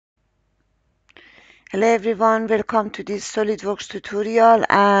Hello everyone, welcome to this SolidWorks tutorial,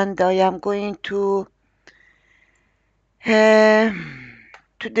 and I am going uh,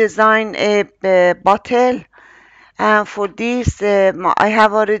 to design a bottle. And for this I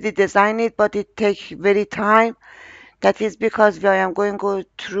have already designed it, but it takes very time. That is because I am going to go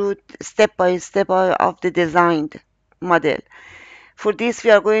through step by step of the designed model. For this,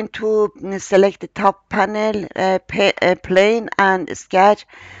 we are going to select the top panel, plane, and sketch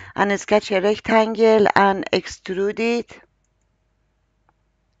a rectangle and extrude it.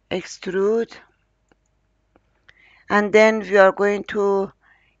 Extrude. And then we are going to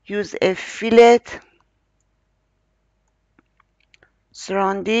use a fillet,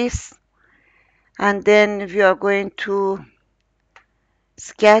 surround this, and then we are going to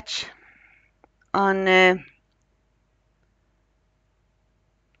sketch on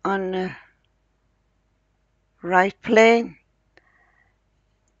right plane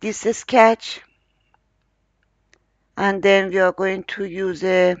this sketch, and then we are going to use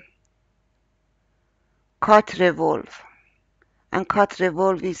a cut revolve, and cut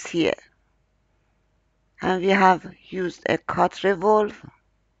revolve is here, and we have used a cut revolve,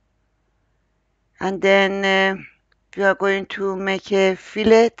 and then we are going to make a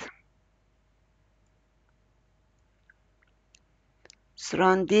fillet,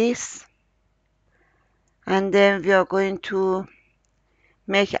 surround this, and then we are going to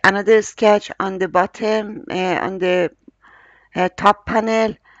make another sketch on the bottom, on the top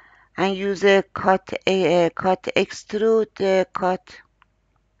panel, and use a cut extrude, cut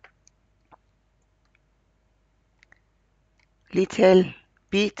little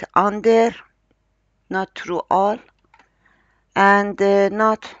bit under, not through all, and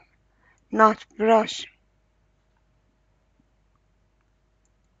not brush.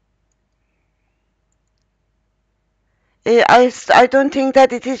 I don't think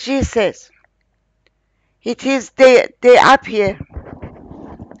that it is Jesus. It is they appear.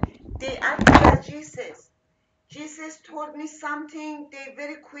 They appear as Jesus. Jesus told me something. They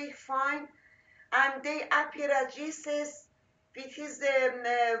very quick find, and they appear as Jesus with his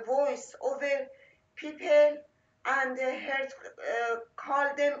voice over people, and heard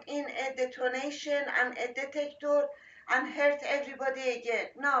call them in a detonation and a detector and hurt everybody again.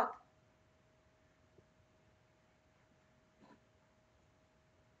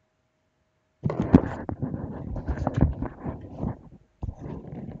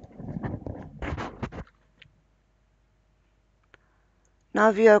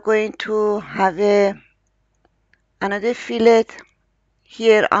 Now we are going to have another fillet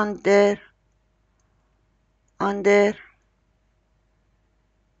here under another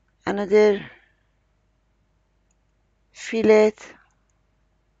fillet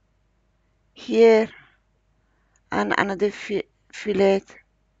here, and another fillet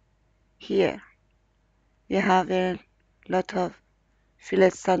here. We have a lot of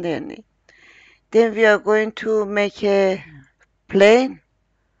fillets underneath. Then we are going to make a plane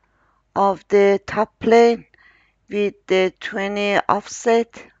of the top plane with the 20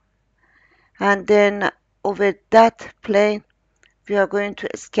 offset, and then over that plane we are going to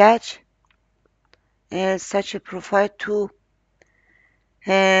sketch such a profile to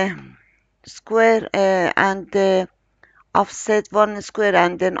square and offset one square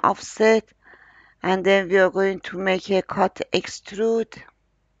and then offset, and then we are going to make a cut extrude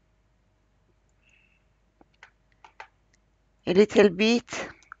a little bit,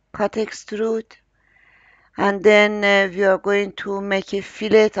 cut extrude, and then we are going to make a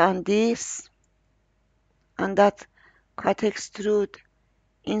fillet on this, on that cut extrude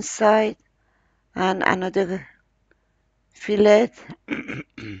inside, and another fillet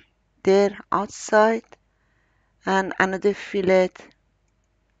there outside, and another fillet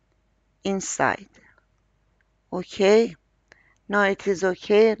inside. Okay, now it is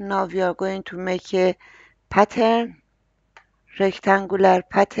okay. Now we are going to make a pattern, rectangular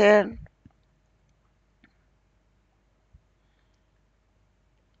pattern,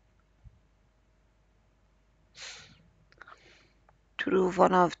 through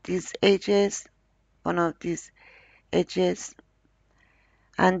one of these edges,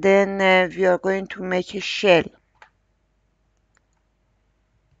 and then we are going to make a shell.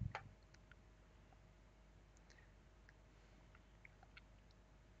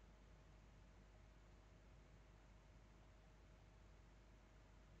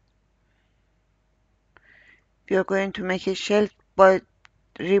 We are going to make a shell by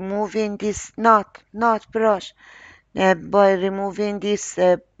removing this not brush, by removing this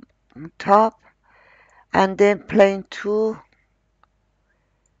top, and then plane 2.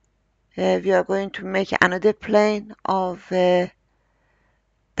 We are going to make another plane of that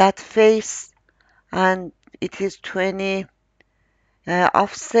face, and it is 20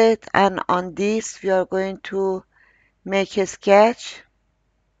 offset, and on this we are going to make a sketch.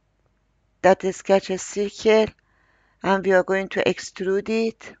 That is sketch a circle, and we are going to extrude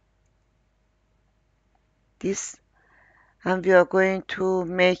it this, and we are going to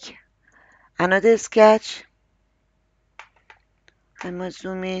make another sketch. I must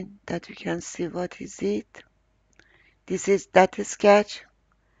zoom in that you can see what is it. This is that sketch,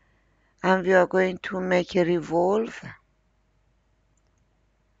 and we are going to make a revolve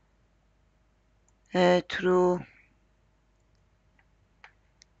through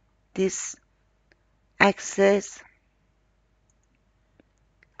this axis,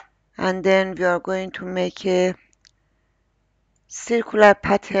 and then we are going to make a circular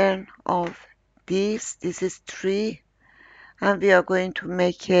pattern of this. This is 3, and we are going to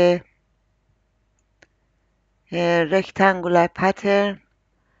make a rectangular pattern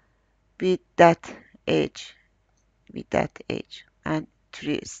with that edge, and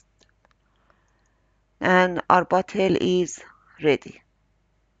 3, and our bottle is ready.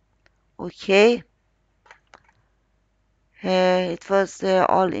 Okay, it was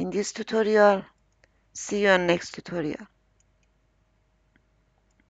all in this tutorial. See you on next tutorial.